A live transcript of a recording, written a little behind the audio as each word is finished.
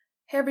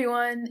Hey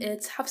everyone,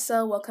 it's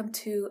Hafsa. Welcome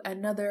to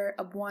another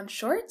ABN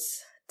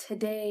Shorts.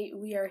 Today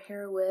we are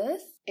here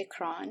with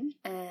Ikran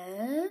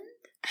and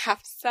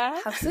Hafsa.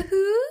 Hafsa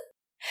who?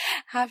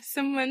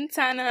 Hafsa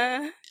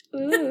Montana.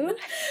 Ooh.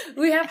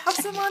 We have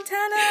Hafsa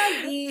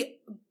Montana, the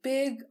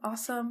big,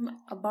 awesome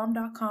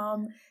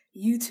ABN.com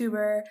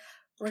YouTuber.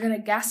 We're gonna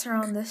gas her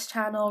on this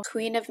channel.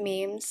 Queen of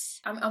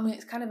memes. I mean,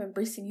 it's kind of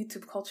embracing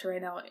YouTube culture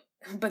right now,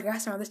 but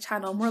gas her on this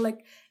channel. More like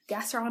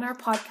gas her on our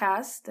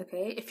podcast,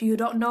 okay? If you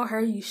don't know her,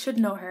 you should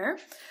know her.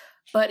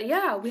 But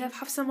yeah, we have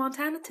Hafsa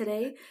Montana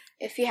today.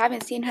 If you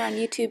haven't seen her on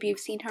YouTube, you've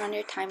seen her on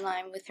your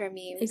timeline with her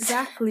memes.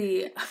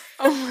 Exactly.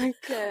 Oh my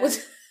god.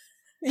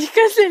 You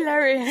guys are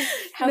hilarious.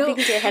 How big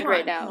is your head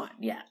right now? Come on.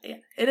 Yeah.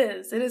 It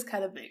is. It is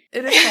kind of big.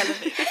 It is kind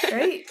of big,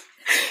 right?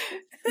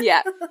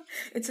 Yeah.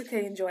 It's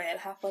okay, enjoy it.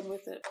 Have fun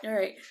with it.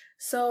 Alright.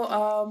 So,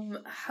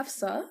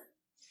 Hafsa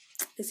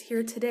is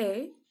here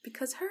today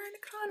because her and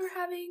Ikran were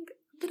having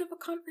a bit of a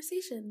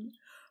conversation.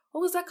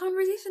 What was that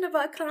conversation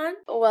about, Ikran?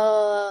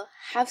 Well,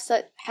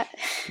 Hafsa,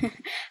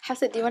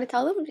 do you want to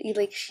tell them?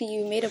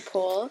 You made a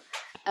poll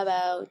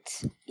about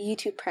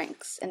YouTube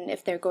pranks and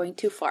if they're going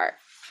too far,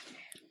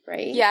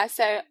 right?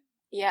 So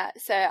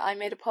I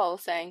made a poll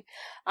saying,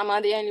 am I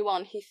the only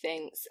one who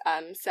thinks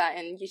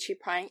certain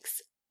YouTube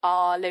pranks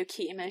are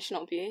low-key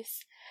emotional abuse?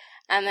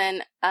 And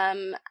then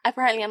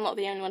apparently I'm not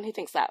the only one who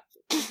thinks that.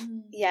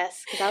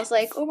 Yes, because I was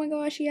like, oh my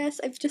gosh, yes,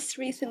 I've just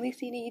recently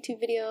seen a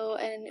YouTube video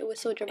and it was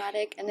so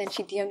dramatic. And then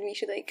she DM'd me,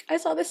 she's like, I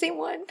saw the same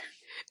one.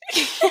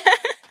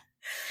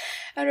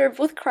 And we were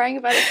both crying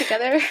about it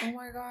together. Oh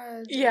my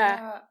god.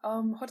 Yeah.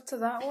 What's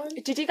that one?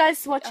 Did you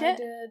guys watch it? I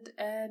did,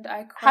 and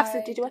I cried.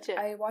 Hafsa, did you watch it?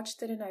 I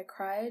watched it and I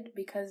cried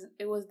because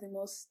it was the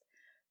most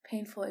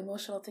painful,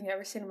 emotional thing I've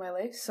ever seen in my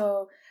life.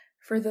 So,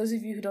 for those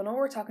of you who don't know what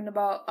we're talking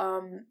about,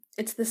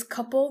 it's this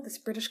couple, this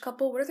British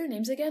couple. What are their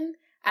names again?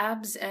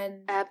 Abs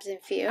and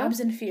Fio.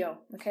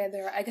 Okay,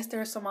 I guess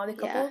they're a Somali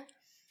couple. Yeah.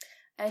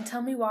 And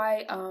tell me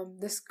why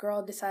this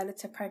girl decided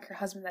to prank her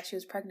husband that she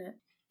was pregnant,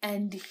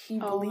 and he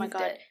believed oh my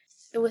god. it.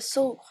 It was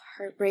so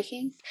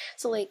heartbreaking.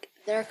 So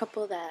they're a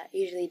couple that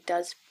usually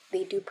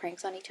they do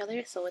pranks on each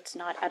other, so it's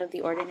not out of the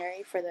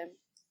ordinary for them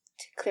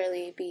to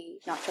clearly be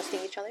not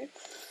trusting each other.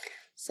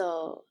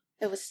 So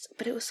it was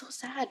so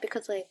sad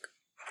because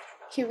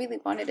he really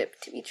wanted it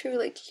to be true.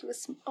 He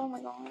was, oh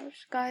my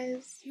gosh,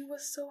 guys. He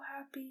was so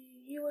happy.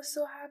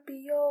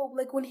 Yo.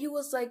 When he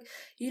was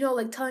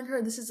telling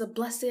her this is a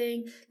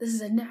blessing, this is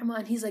a ni'mah,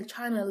 and he's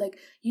trying to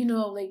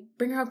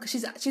bring her up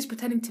because she's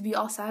pretending to be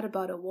all sad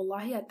about it.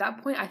 Wallahi, at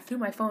that point, I threw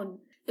my phone.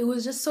 It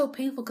was just so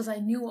painful because I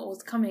knew what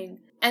was coming.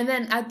 And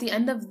then at the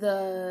end of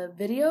the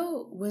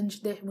video, when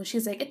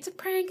she's like, it's a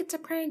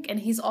prank, and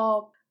he's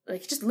all, he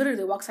just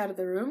literally walks out of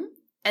the room.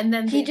 And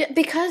then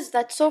because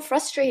that's so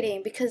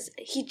frustrating because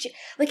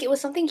it was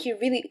something he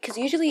really, because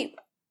usually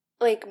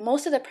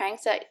most of the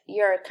pranks that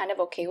you're kind of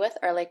okay with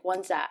are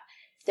ones that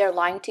they're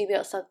lying to you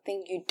about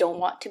something you don't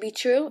want to be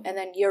true, and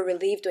then you're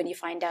relieved when you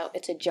find out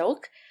it's a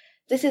joke.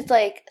 This is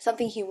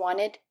something he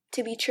wanted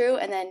to be true,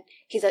 and then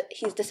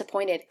he's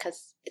disappointed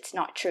because it's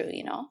not true,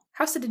 you know.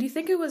 Hafsa, did you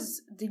think it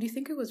was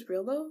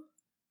real though?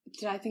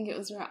 Did I think it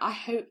was real? I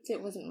hoped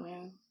it wasn't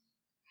real.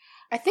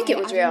 I think it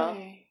was real.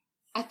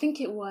 I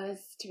think it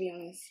was, to be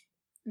honest.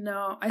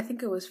 No, I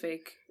think it was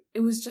fake.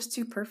 It was just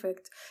too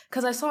perfect.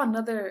 Because I saw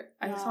another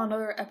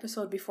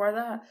episode before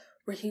that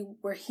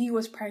where he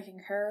was pranking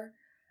her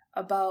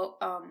about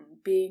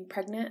being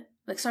pregnant.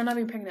 Not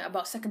being pregnant,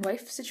 about second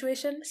wife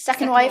situation.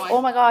 Second wife.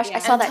 Oh my gosh, yeah. I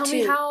saw that too. Tell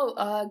me how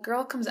a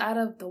girl comes out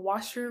of the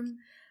washroom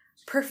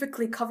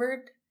perfectly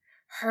covered.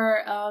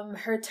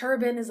 Her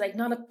turban is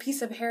not a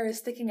piece of hair is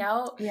sticking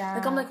out.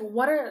 Yeah. I'm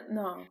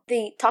no.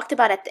 They talked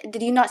about it.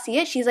 Did you not see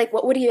it? She's like,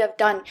 what would you have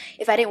done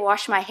if I didn't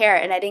wash my hair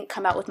and I didn't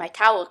come out with my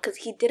towel? Because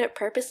he did it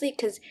purposely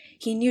because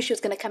he knew she was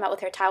going to come out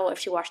with her towel if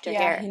she washed her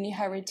hair. Yeah, he knew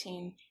her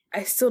routine.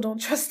 I still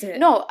don't trust it.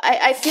 No,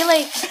 I feel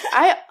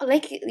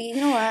you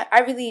know what? I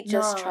really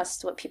just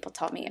trust what people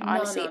tell me,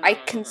 honestly. I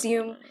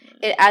consume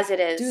it as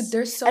it is. Dude,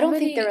 there's so many... I don't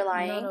many, think they're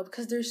lying. No,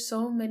 because there's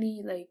so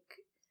many,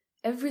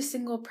 every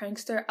single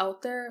prankster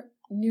out there,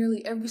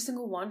 nearly every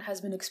single one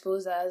has been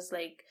exposed as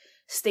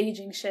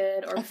staging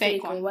shit or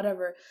fake or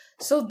whatever.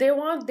 So they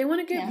want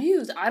to get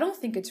views. I don't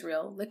think it's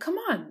real. Come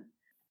on.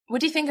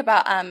 What do you think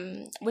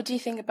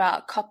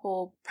about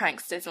couple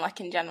pranksters and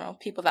in general,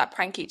 people that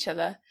prank each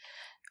other,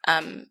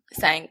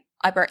 saying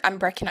I'm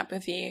breaking up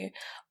with you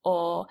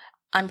or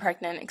I'm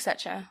pregnant,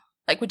 etc.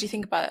 What do you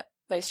think about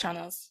those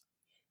channels?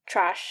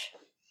 Trash.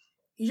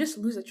 You just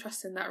lose a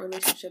trust in that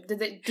relationship. Do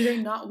they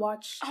not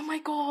watch? Oh my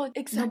god,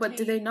 exactly. No, but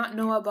do they not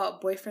know about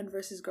boyfriend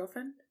versus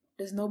girlfriend?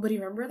 Does nobody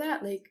remember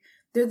that?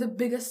 They're the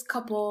biggest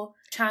couple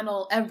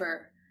channel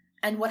ever.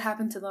 And what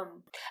happened to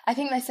them? I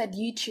think they said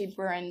YouTube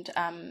ruined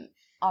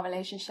our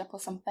relationship or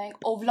something.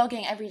 Or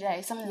vlogging every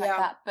day, something like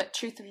that. But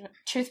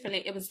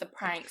truthfully, it was the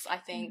pranks, I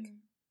think.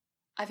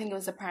 I think it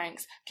was the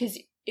pranks. Because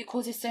it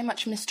causes so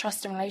much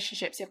mistrust in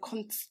relationships. You're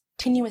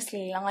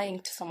continuously lying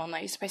to someone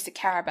that you're supposed to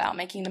care about,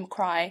 making them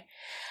cry,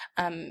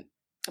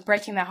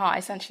 breaking their heart,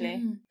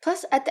 essentially.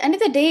 Plus, at the end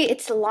of the day,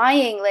 it's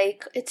lying.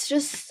 Like, it's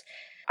just...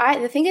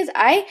 the thing is,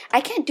 I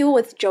can't deal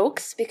with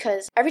jokes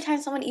because every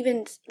time someone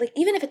even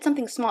if it's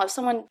something small, if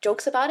someone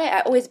jokes about it,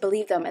 I always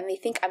believe them and they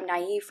think I'm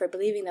naive for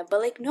believing them.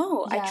 But like,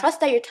 no, I trust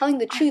that you're telling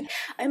the truth.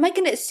 Am I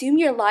going to assume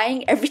you're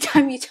lying every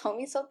time you tell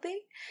me something?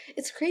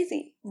 It's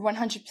crazy.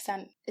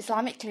 100%.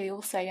 Islamically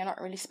also, you're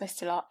not really supposed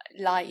to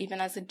lie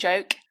even as a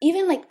joke.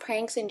 Even like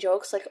pranks and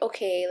jokes, like,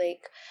 okay,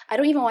 like, I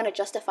don't even want to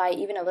justify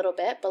even a little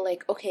bit, but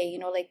like, okay, you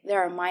know, like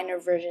there are minor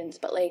versions,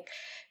 but like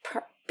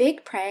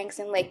big pranks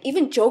and like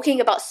even joking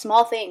about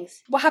small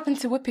things. What happened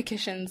to whoopee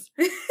cushions?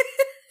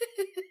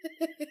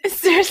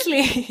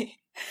 Seriously.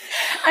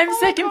 I'm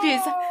so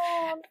confused.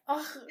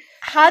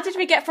 How did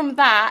we get from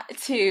that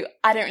to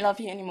I don't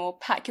love you anymore,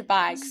 pack your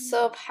bags?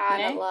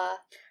 Subhanallah. You know?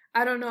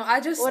 I don't know.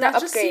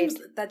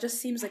 That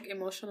just seems like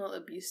emotional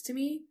abuse to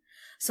me.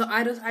 So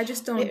I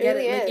just don't get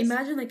it. Like,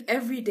 imagine like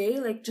every day,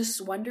 like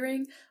just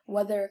wondering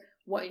whether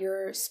what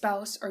your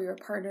spouse or your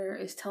partner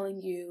is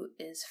telling you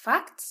is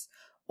facts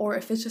or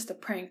if it's just a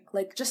prank.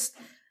 Like just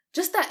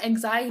that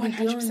anxiety 100%.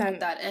 dealing with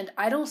that. And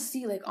I don't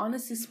see, like,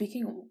 honestly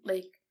speaking,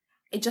 like,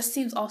 it just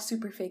seems all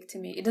super fake to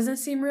me. It doesn't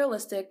seem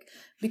realistic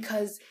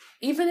because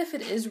even if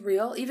it is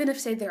real, even if,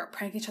 say, they're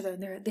pranking each other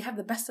and they have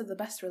the best of the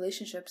best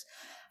relationships,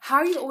 how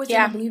are you always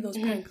going to believe those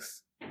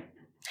pranks?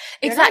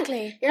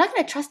 Exactly. You're not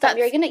going to trust them.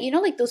 You're going to, you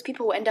know, like those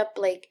people who end up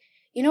like,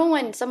 you know,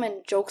 when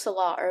someone jokes a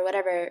lot or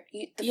whatever,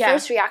 the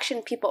first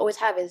reaction people always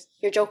have is,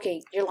 you're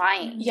joking, you're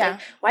lying. Yeah.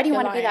 Like, why do you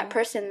want to be that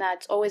person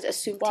that's always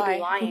assumed to be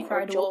lying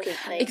or joking?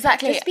 Like,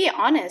 exactly. Just be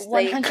honest.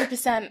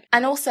 100%. Like,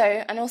 and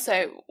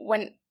also,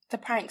 when the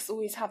pranks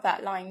always have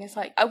that line, it's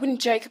like, I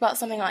wouldn't joke about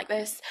something like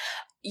this.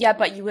 Yeah,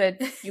 but you would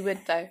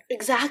though.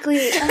 Exactly.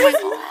 Oh my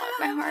god,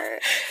 my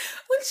heart.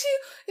 When she,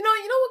 you know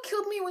what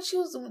killed me when she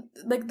was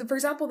like, for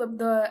example,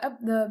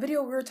 the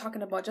video we were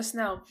talking about just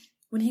now,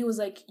 when he was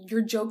like,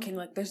 "You're joking,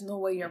 like there's no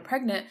way you're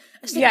pregnant." I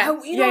was like, I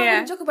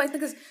wouldn't joke about it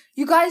because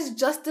you guys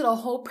just did a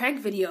whole prank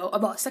video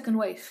about second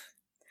wife.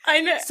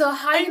 I know. So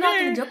how are you not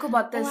going to joke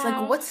about this?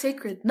 Wow. Like, what's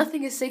sacred?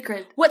 Nothing is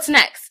sacred. What's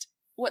next?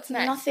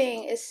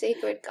 Nothing is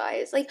sacred,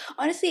 guys. Like,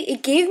 honestly,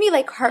 it gave me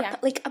like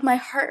heart, like my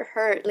heart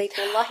hurt. Like,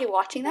 wallahi,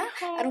 watching that,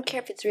 I don't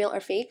care if it's real or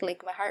fake.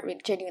 Like, my heart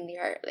really genuinely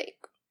hurt. Like,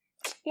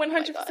 100%. Oh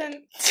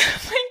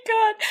my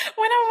god!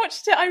 When I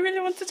watched it, I really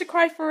wanted to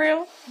cry for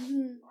real.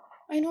 Mm-hmm.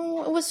 I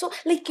know, it was so,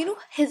 like, you know,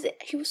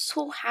 he was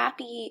so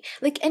happy.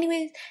 Like,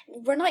 anyways,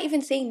 we're not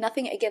even saying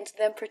nothing against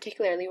them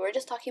particularly. We're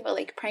just talking about,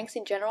 like, pranks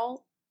in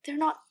general.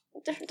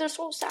 They're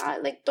so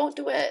sad. Like, don't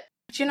do it.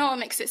 Do you know what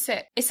makes it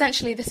sick?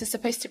 Essentially, this is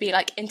supposed to be,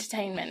 like,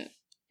 entertainment.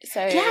 So,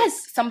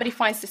 yes, somebody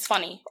finds this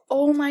funny.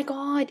 Oh my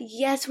god,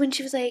 yes, when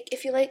she was like,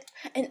 if you like,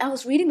 and I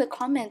was reading the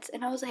comments,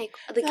 and I was like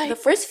the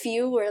first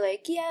few were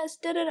like, yes,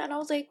 da-da-da, and I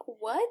was like,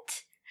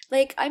 what?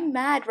 Like, I'm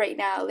mad right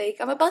now. Like,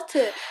 I'm about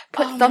to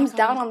put thumbs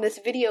down on this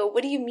video.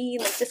 What do you mean?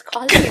 Like, this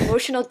causing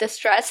emotional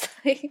distress.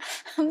 Like,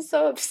 I'm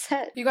so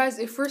upset. You guys,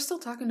 if we're still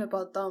talking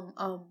about them,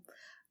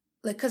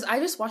 like, because I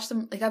just watched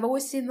them, like, I've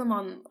always seen them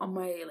on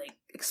my, like,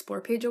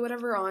 explore page or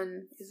whatever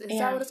on, is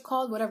that what it's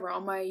called? Whatever,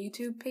 on my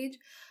YouTube page.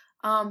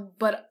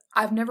 But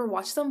I've never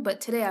watched them,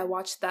 but today I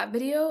watched that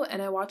video,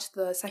 and I watched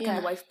the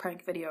second wife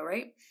prank video,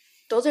 right?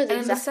 Those are the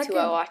exact two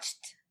I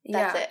watched.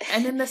 That's it.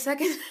 And in the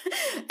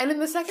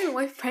second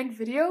wife prank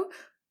video,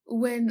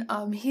 when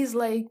he's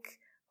like,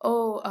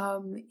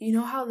 you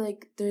know how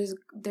like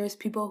there's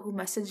people who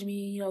message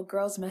me, you know,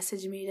 girls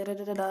message me, da da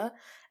da da da,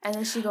 and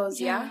then she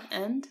goes,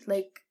 and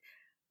like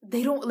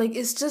they don't, like,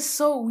 it's just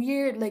so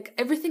weird, like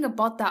everything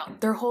about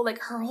that, her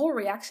whole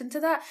reaction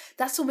to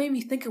that's what made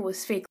me think it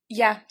was fake.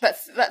 Yeah,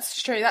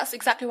 that's true. That's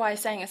exactly why I'm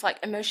saying it's like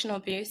emotional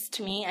abuse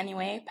to me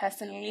anyway,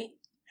 personally,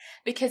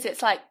 because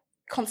it's like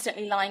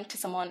constantly lying to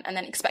someone and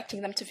then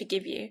expecting them to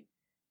forgive you,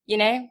 you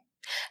know?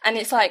 And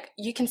it's like,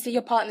 you can see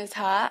your partner's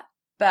hurt,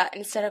 but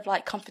instead of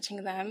like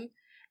comforting them,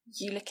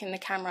 you look in the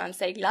camera and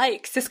say,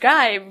 like,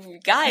 subscribe,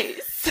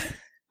 guys.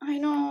 I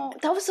know,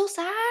 that was so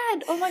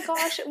sad. Oh my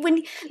gosh,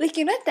 when, like,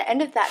 you know, at the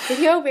end of that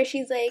video where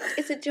she's like,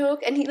 it's a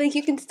joke, and he, like,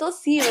 you can still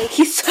see, like,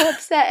 he's so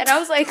upset, and I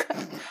was like,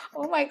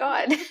 oh my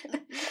god,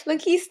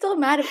 like, he's still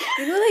mad.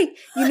 You know, like,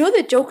 you know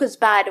the joke was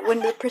bad when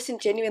the person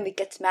genuinely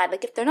gets mad.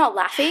 Like, if they're not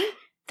laughing,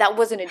 that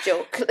wasn't a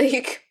joke.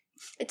 Like,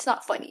 it's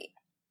not funny.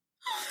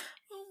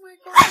 Oh my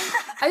god,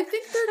 I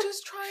think they're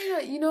just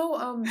trying to, you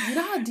know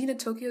how Dina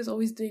Tokyo is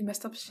always doing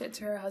messed up shit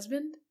to her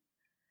husband?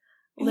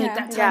 Like,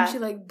 that time she,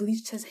 like,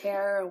 bleached his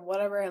hair and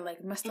whatever and,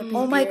 like, messed up his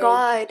beard. My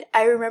god,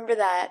 I remember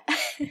that.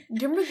 Do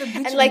you remember the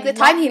bleach? And, like, the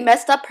time he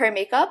messed up her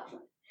makeup?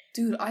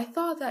 Dude, I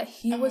thought that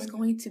he was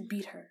going to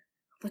beat her.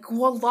 Like,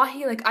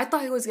 wallahi, like, I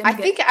thought he was going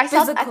to get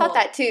physical. I thought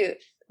that too.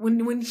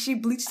 When she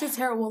bleached his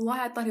hair, wallahi,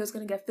 I thought he was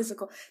gonna get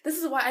physical. This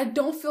is why I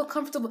don't feel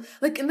comfortable.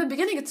 Like in the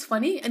beginning, it's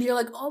funny, and you're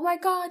like, "Oh my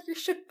god, you're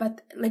shook,"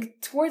 but like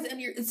towards the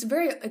end, it's a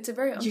very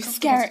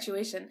uncomfortable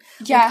situation.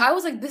 Yeah, like, I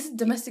was like, "This is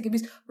domestic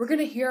abuse." We're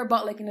gonna hear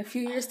about like in a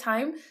few years'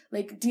 time,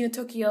 like Dina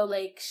Tokyo,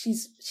 like she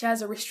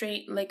has a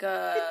restraint, like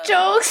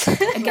jokes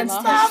against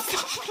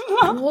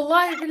him.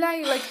 Wallahi,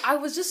 billahi, like I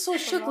was just so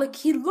shook. Like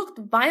he looked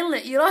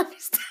violent. You don't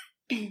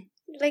understand.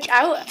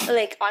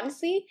 Like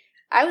honestly,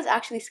 I was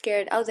actually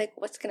scared. I was like,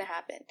 what's gonna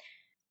happen?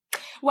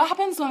 What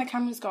happens when the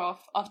cameras go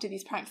off after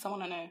these pranks? I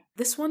want to know.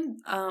 This one,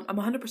 I'm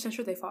 100%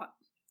 sure they fought.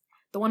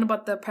 The one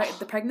about the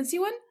pregnancy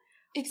one?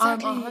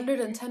 Exactly. I'm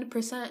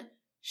 110%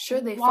 sure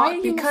they Why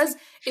fought because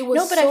it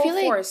was but so I feel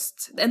like,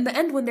 forced. In the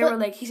end, when they were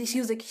like, she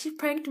was like, she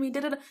pranked me,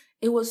 da-da-da.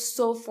 It was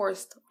so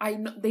forced. I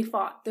know they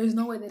fought. There's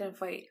no way they didn't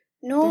fight.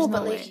 No, There's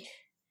but no like, way.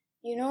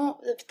 you know,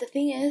 the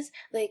thing is,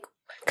 like,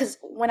 because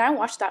when I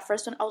watched that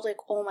first one, I was like,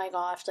 oh my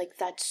gosh, like,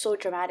 that's so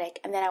dramatic.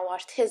 And then I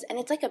watched his, and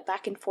it's like a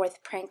back and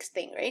forth pranks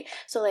thing, right?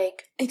 So,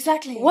 like,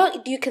 Exactly.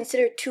 what do you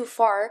consider too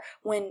far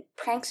when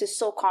pranks is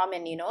so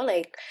common, you know?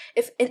 Like,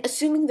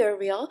 assuming they're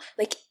real,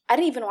 like, I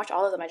didn't even watch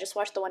all of them. I just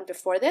watched the one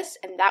before this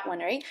and that one,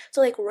 right? So,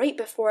 like, right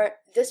before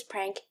this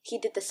prank, he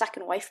did the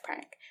second wife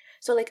prank.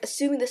 So, like,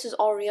 assuming this is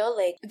all real,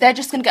 like, they're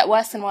just gonna get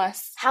worse and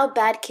worse. how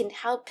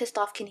pissed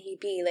off can he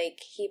be? Like,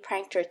 he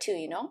pranked her too,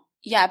 you know?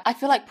 Yeah, I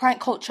feel like prank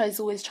culture is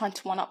always trying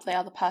to one-up the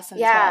other person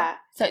as Yeah. well.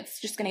 So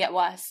it's just going to get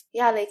worse.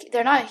 Yeah, like,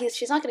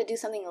 she's not going to do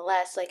something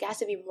less. Like, it has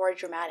to be more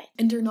dramatic.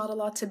 And you're not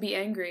allowed to be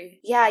angry.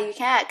 Yeah, you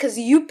can't. Because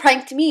you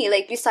pranked me.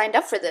 Like, you signed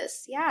up for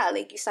this. Yeah,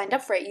 like, you signed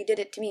up for it. You did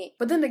it to me.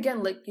 But then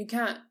again, like, you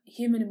can't,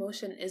 human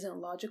emotion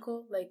isn't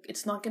logical. Like,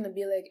 it's not going to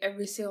be like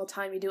every single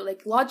time you do it.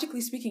 Like,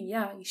 logically speaking,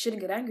 yeah, you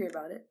shouldn't get angry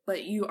about it.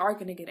 But you are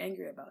going to get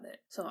angry about it.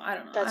 So, I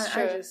don't know. That's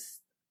true.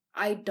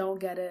 I don't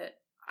get it.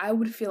 I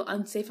would feel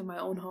unsafe in my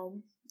own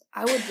home.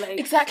 I would like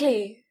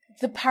exactly.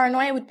 The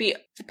paranoia would be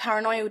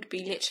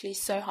literally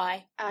so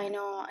high. I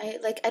know.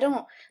 I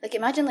don't like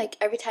imagine like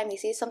every time you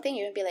see something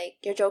you're gonna be like,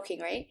 you're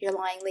joking, right? You're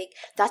lying. Like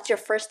that's your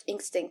first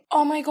instinct.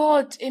 Oh my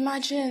god!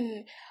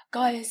 Imagine,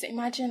 guys.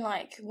 Imagine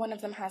like one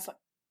of them has like,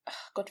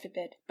 God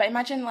forbid, but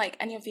imagine like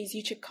any of these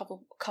YouTube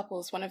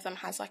couples. One of them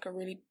has like a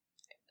really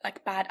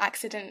like bad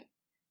accident,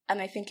 and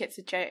they think it's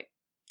a joke.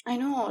 I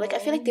know. Like I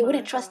feel like they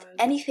wouldn't trust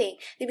anything.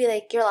 They'd be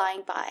like, "You're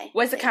lying." Bye.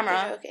 Where's the like,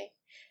 camera? Okay.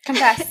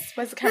 Confess.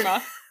 Where's the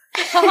camera?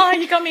 Haha,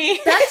 you got me.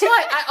 That's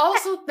why I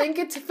also think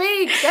it's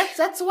fake.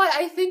 That's why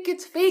I think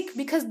it's fake,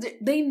 because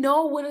they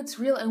know when it's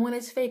real and when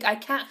it's fake.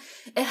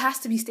 It has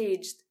to be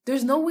staged.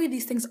 There's no way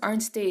these things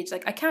aren't staged.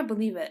 Like, I can't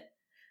believe it.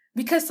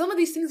 Because some of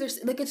these things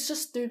are, like,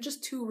 they're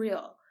just too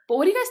real. But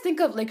what do you guys think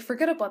of, like,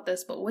 forget about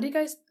this, but what do you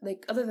guys,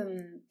 like, other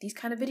than these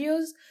kind of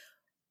videos,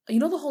 you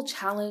know the whole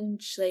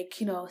challenge, like,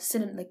 you know,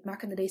 like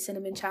back in the day,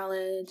 cinnamon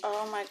challenge.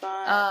 Oh my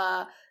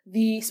god.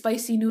 The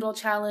spicy noodle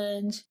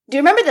challenge. Do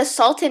you remember the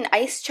salt and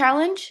ice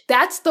challenge?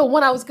 That's the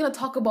one I was gonna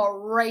talk about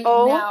right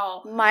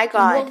now. Oh my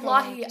god.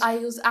 Wallahi, I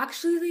was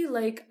actually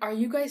like, are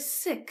you guys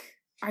sick?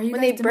 Are you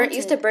when guys they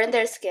used to burn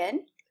their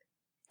skin?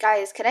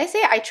 Guys, can I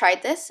say I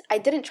tried this? I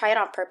didn't try it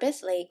on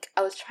purpose. Like,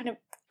 I was trying to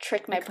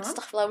trick my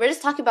stuff. We're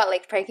just talking about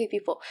like pranking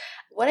people.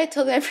 What I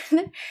told my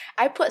brother,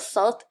 I put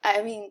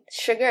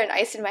sugar and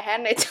ice in my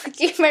hand, and I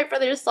gave my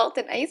brother salt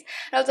and ice,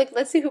 and I was like,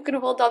 let's see who can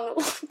hold on the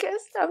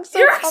longest. I'm so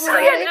You're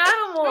actually an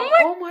animal.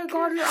 Oh my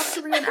god, you're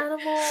actually an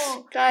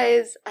animal.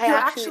 Guys, You're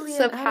actually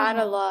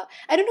subhanallah.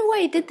 I don't know why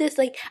I did this.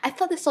 Like, I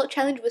thought the salt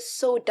challenge was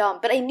so dumb,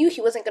 but I knew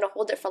he wasn't gonna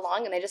hold it for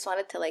long, and I just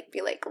wanted to like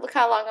be like, look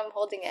how long I'm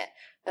holding it.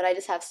 But I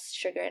just have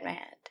sugar in my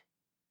hand.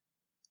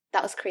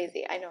 That was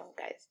crazy. I know,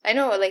 guys. I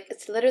know, like,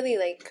 it's literally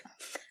like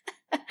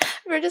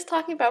we're just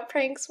talking about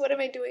pranks. What am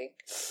I doing?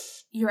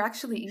 You're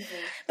actually evil.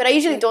 But I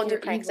usually don't do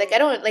pranks. Evil.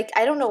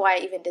 I don't know why I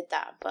even did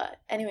that. But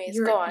anyways,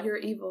 go on. You're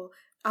evil.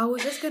 I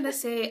was just gonna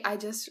say,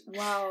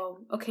 wow.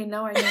 Okay,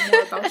 now I know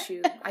more about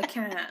you. I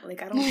can't.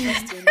 Like, I don't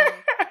trust you anymore.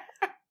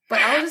 But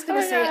I was just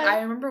gonna say, God.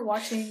 I remember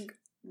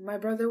my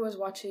brother was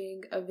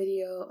watching a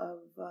video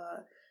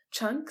of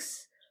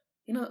Chunks.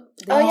 You know,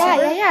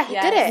 yeah, he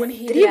did it. When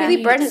did he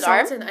really burn his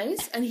arm? And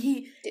ice, and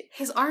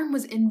his arm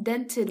was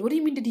indented. What do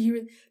you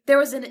mean? There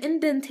was an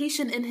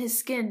indentation in his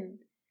skin.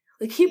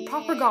 Like, he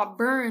proper got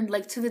burned,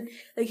 like,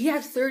 he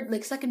had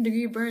second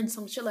degree burn,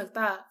 some shit like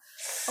that.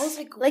 I was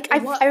like,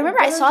 I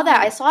remember I saw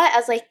that. I saw it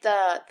as like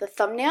the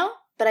thumbnail,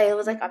 but I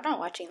was like, I'm not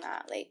watching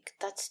that. Like,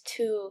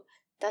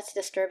 that's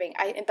disturbing.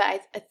 I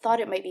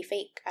thought it might be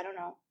fake. I don't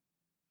know.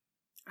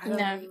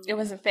 No, it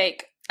wasn't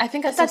fake. I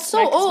think that's so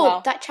old.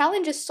 Well. That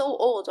challenge is so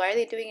old. Why are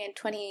they doing it in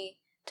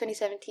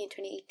 2017,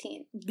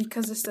 2018?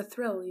 Because it's the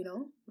thrill, you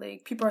know?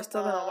 Like, people are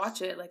still gonna watch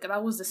it. Like,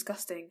 that was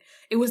disgusting.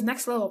 It was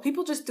next level.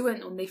 People just do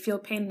it when they feel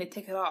pain and they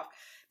take it off.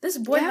 This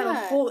boy had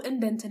a full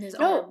indent in his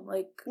arm.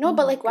 Like,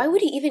 but like, why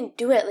would he even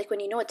do it? Like, when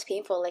you know it's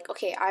painful. Like,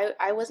 okay,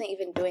 I wasn't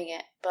even doing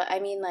it, but I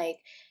mean, like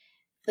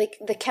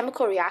the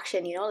chemical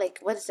reaction, you know, like,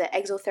 what is it,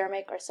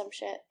 exothermic or some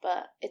shit?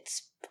 But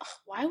it's,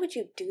 why would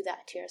you do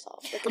that to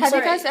yourself? Like, have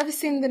you guys ever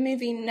seen the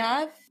movie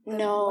Nerve?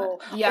 No.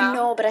 Yeah.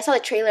 No, but I saw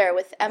the trailer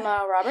with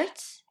Emma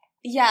Roberts.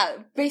 yeah,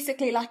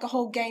 basically like a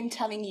whole game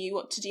telling you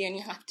what to do and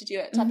you have to do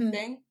it type of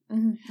thing.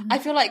 I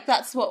feel like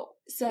that's what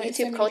YouTube so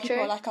many culture,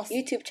 people like us.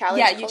 YouTube challenge,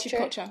 yeah, culture. YouTube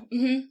culture.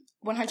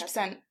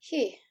 100%.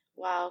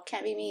 Wow,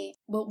 can't be me.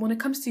 Well, when it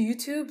comes to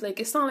YouTube, like,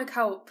 it's not like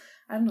how,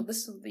 I don't know,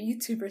 this is what the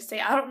YouTubers say.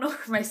 I don't know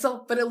for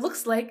myself, but it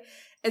looks like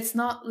it's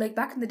not, like,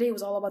 back in the day, it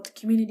was all about the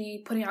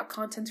community, putting out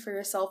content for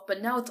yourself,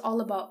 but now it's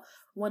all about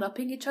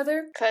one-upping each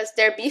other. Because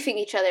they're beefing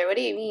each other. What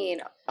do you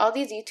mean? All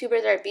these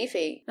YouTubers are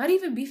beefing. Not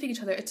even beefing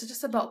each other. It's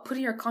just about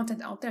putting your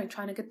content out there and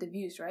trying to get the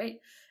views, right?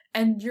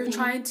 And you're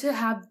trying to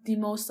have the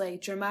most,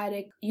 like,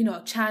 dramatic,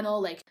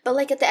 channel, like... But,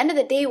 like, at the end of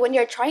the day, when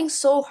you're trying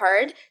so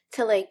hard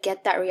to, like,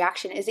 get that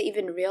reaction, is it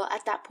even real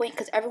at that point?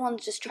 Because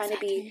everyone's just trying to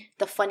be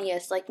the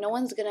funniest. Like, no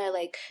one's gonna,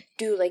 like,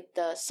 do, like,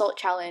 the salt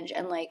challenge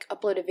and, like,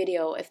 upload a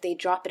video if they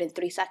drop it in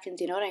 3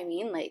 seconds. You know what I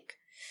mean? Like,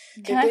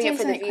 they're doing it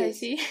for the views.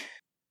 Crazy?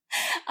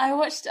 I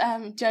watched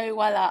Joe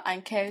Weller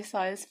and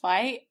KSI's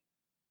fight.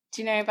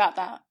 Do you know about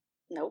that?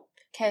 Nope.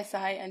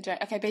 KSI and Joe.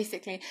 Okay,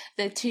 basically,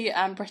 they're two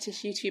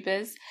British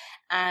YouTubers,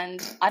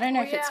 and I don't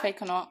know if it's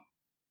fake or not.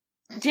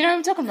 Do you know what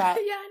I'm talking about?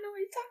 Yeah, I know what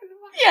you're talking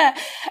about. Yeah,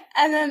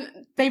 and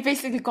then they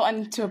basically got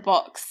into a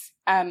box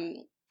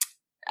and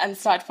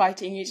started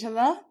fighting each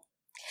other.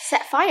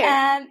 Set fire?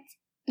 And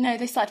no,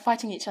 they started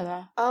fighting each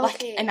other. Oh, like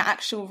okay. in an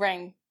actual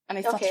ring. And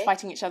they started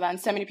fighting each other, and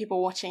so many people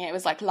were watching it. It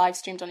was like live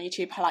streamed on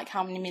YouTube, like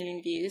how many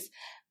million views.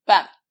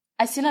 But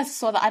as soon as I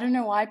saw that, I don't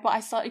know why, but I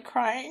started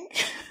crying.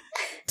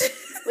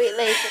 Wait,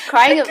 like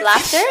crying of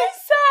laughter?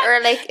 So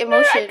or like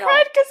emotional? No, I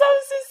cried because I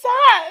was so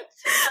sad.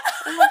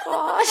 Oh my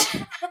gosh.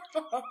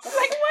 Like,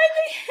 why are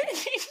they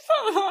hitting each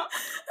other?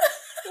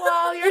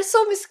 Wow, you're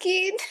so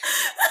miskin.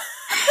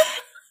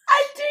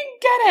 I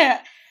didn't get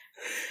it.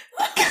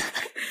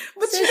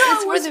 But So you know,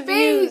 it's it for was the fake.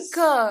 views.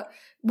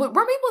 But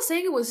weren't people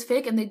saying it was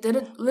fake and they did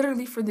it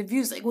literally for the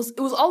views? Like, it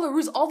was all the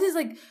ruse, all these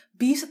like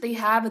beefs that they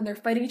have, and they're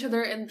fighting each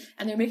other, and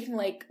they're making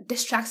like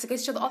diss tracks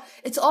against each other.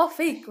 It's all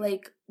fake.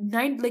 Like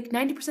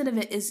 90% of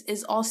it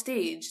is all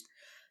staged.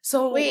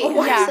 So Wait,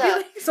 why are Hafsa. they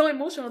feeling so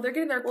emotional? They're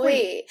getting their point.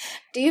 Wait,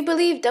 do you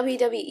believe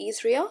WWE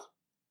is real?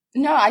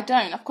 No, I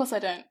don't. Of course I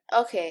don't.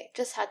 Okay,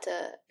 just had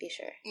to be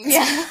sure.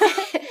 Yeah.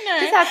 No.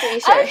 Just had to be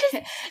sure. I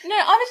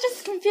was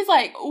just confused,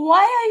 like,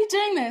 why are you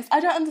doing this? I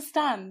don't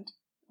understand.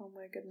 Oh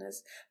my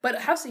goodness.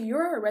 But Hafsa,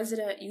 you're a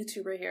resident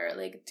YouTuber here.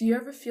 Like, do you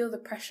ever feel the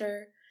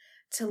pressure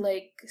to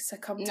like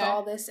succumb to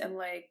all this and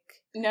like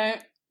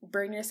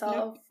burn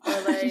yourself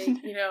or like,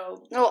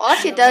 No, all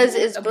she does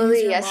is abuse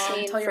bully your Yasin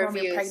mom, tell your for mom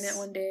views. you're pregnant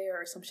one day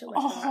or some shit like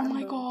that. I Oh don't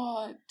my know.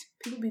 god.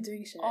 People be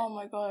doing shit. Oh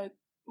my god.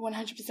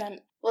 100%.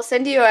 We'll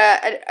send you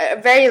a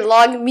very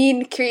long,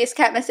 mean, curious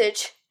cat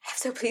message.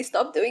 So please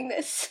stop doing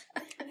this.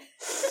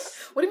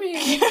 What do you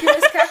mean?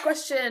 Curious cat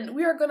question.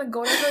 We are gonna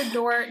go to her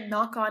door,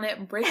 knock on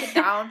it, break it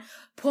down,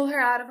 pull her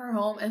out of her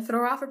home, and throw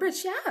her off a bridge.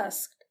 She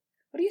asked.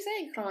 What are you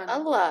saying, Khan?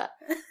 Allah,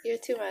 you're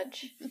too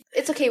much.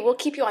 It's okay. We'll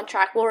keep you on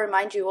track. We'll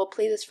remind you. We'll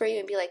play this for you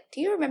and be like,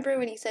 do you remember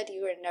when you said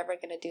you were never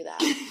gonna do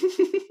that?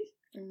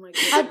 Oh my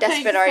god. How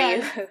desperate are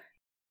you?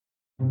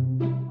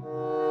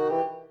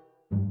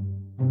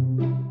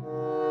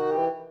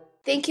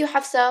 Thank you,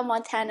 Hafsa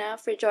Montana,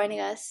 for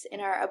joining us in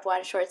our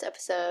Abwan Shorts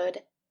episode.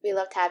 We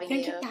loved having you.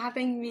 Thank you for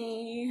having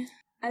me.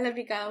 I love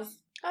you girls.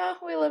 Oh,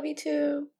 we love you too.